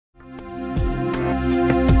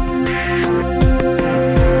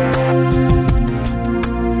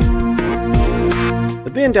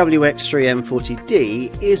BMW X3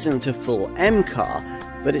 M40D isn't a full M car,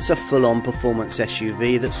 but it's a full-on performance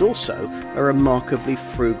SUV that's also a remarkably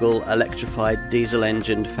frugal electrified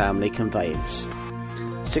diesel-engined family conveyance.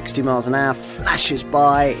 60 miles an hour flashes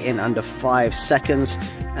by in under 5 seconds,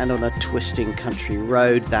 and on a twisting country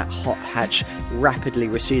road, that hot hatch rapidly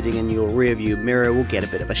receding in your rearview mirror will get a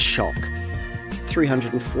bit of a shock.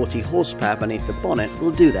 340 horsepower beneath the bonnet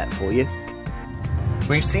will do that for you.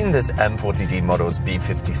 We've seen this M40D model's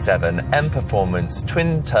B57 M Performance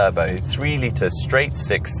twin-turbo 3-litre straight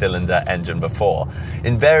 6-cylinder engine before,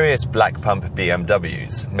 in various black pump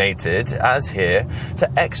BMWs, mated, as here, to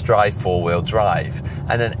xDrive 4-wheel drive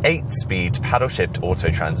and an 8-speed paddle-shift auto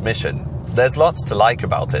transmission. There's lots to like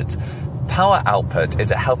about it. Power output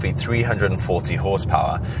is a healthy 340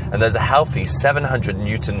 horsepower, and there's a healthy 700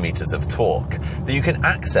 newton meters of torque that you can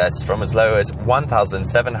access from as low as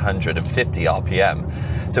 1,750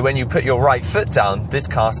 RPM. So when you put your right foot down, this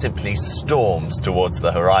car simply storms towards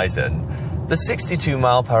the horizon. The 62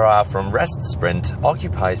 mph from rest sprint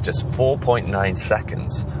occupies just 4.9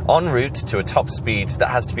 seconds, en route to a top speed that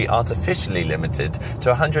has to be artificially limited to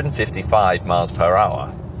 155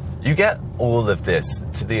 mph. You get all of this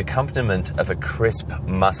to the accompaniment of a crisp,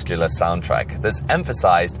 muscular soundtrack that's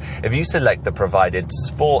emphasized if you select the provided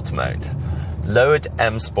Sport mode. Lowered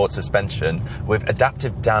M Sport suspension with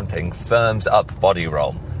adaptive damping firms up body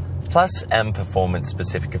roll. Plus M Performance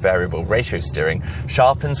specific variable ratio steering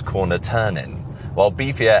sharpens corner turn-in, while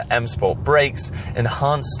beefier M Sport brakes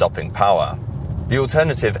enhance stopping power. The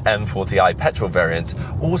alternative M40i petrol variant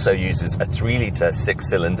also uses a 3-litre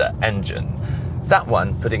 6-cylinder engine. That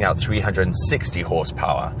one putting out 360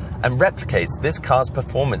 horsepower and replicates this car's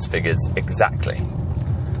performance figures exactly.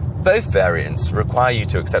 Both variants require you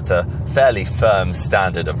to accept a fairly firm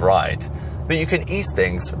standard of ride, but you can ease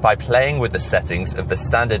things by playing with the settings of the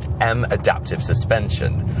standard M adaptive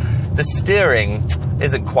suspension. The steering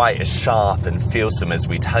isn't quite as sharp and feelsome as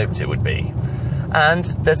we'd hoped it would be, and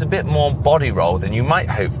there's a bit more body roll than you might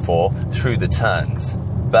hope for through the turns.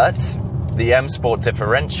 But the M Sport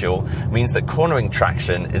differential means that cornering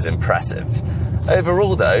traction is impressive.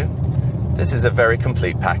 Overall though, this is a very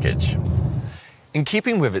complete package. In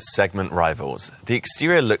keeping with its segment rivals, the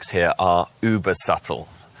exterior looks here are uber subtle,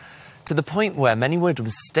 to the point where many would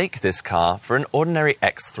mistake this car for an ordinary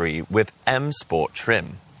X3 with M Sport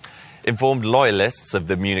trim. Informed loyalists of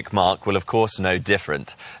the Munich marque will of course know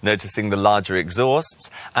different, noticing the larger exhausts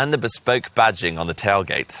and the bespoke badging on the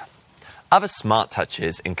tailgate. Other smart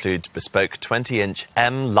touches include bespoke 20-inch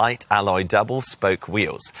M light alloy double-spoke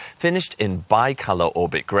wheels, finished in bi-colour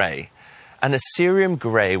orbit grey, and a cerium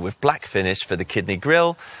grey with black finish for the kidney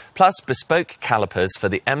grille, plus bespoke calipers for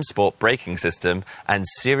the M Sport braking system and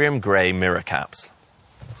cerium grey mirror caps.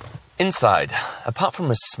 Inside, apart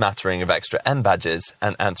from a smattering of extra M badges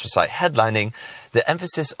and anthracite headlining, the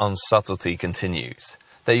emphasis on subtlety continues,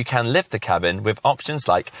 though you can lift the cabin with options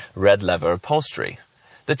like red leather upholstery.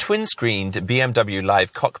 The twin-screened BMW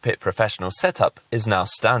Live Cockpit Professional setup is now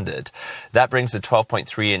standard. That brings a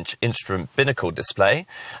 12.3-inch instrument binnacle display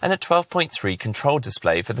and a 12.3 control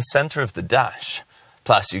display for the center of the dash.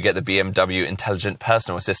 Plus, you get the BMW Intelligent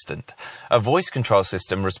Personal Assistant, a voice control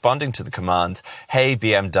system responding to the command, "Hey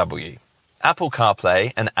BMW." Apple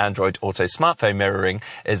CarPlay and Android Auto smartphone mirroring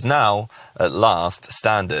is now, at last,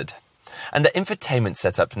 standard. And the infotainment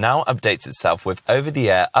setup now updates itself with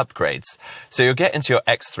over-the-air upgrades, so you'll get into your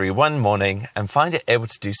X3 one morning and find it able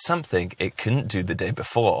to do something it couldn't do the day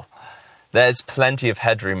before. There's plenty of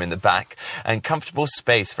headroom in the back and comfortable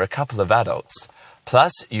space for a couple of adults.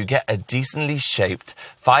 Plus, you get a decently shaped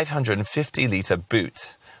 550-litre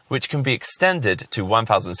boot, which can be extended to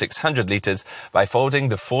 1,600 litres by folding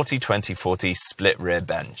the 40-20-40 split rear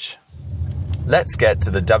bench. Let's get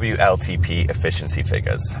to the WLTP efficiency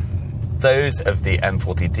figures. Those of the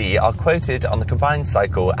M40D are quoted on the combined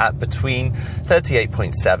cycle at between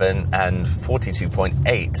 38.7 and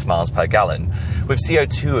 42.8 miles per gallon, with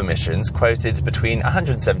CO2 emissions quoted between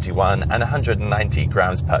 171 and 190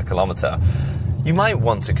 grams per kilometre. You might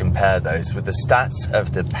want to compare those with the stats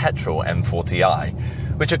of the petrol M40i,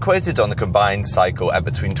 which are quoted on the combined cycle at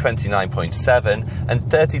between 29.7 and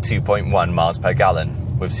 32.1 miles per gallon,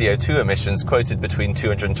 with CO2 emissions quoted between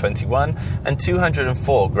 221 and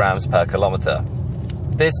 204 grams per kilometre.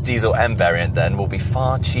 This diesel M variant then will be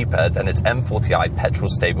far cheaper than its M40i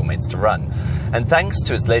petrol stablemates to run, and thanks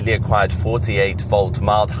to its lately acquired 48-volt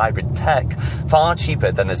mild hybrid tech, far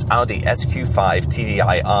cheaper than its Audi SQ5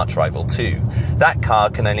 TDI arch rival too. That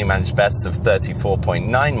car can only manage bests of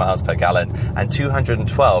 34.9 miles per gallon and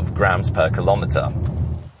 212 grams per kilometre.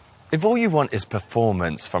 If all you want is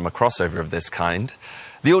performance from a crossover of this kind,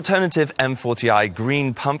 The alternative M40i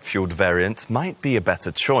green pump-fueled variant might be a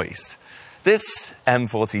better choice. This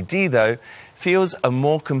M40D, though, feels a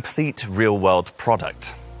more complete real-world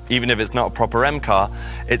product. Even if it's not a proper M car,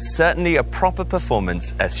 it's certainly a proper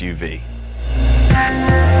performance SUV.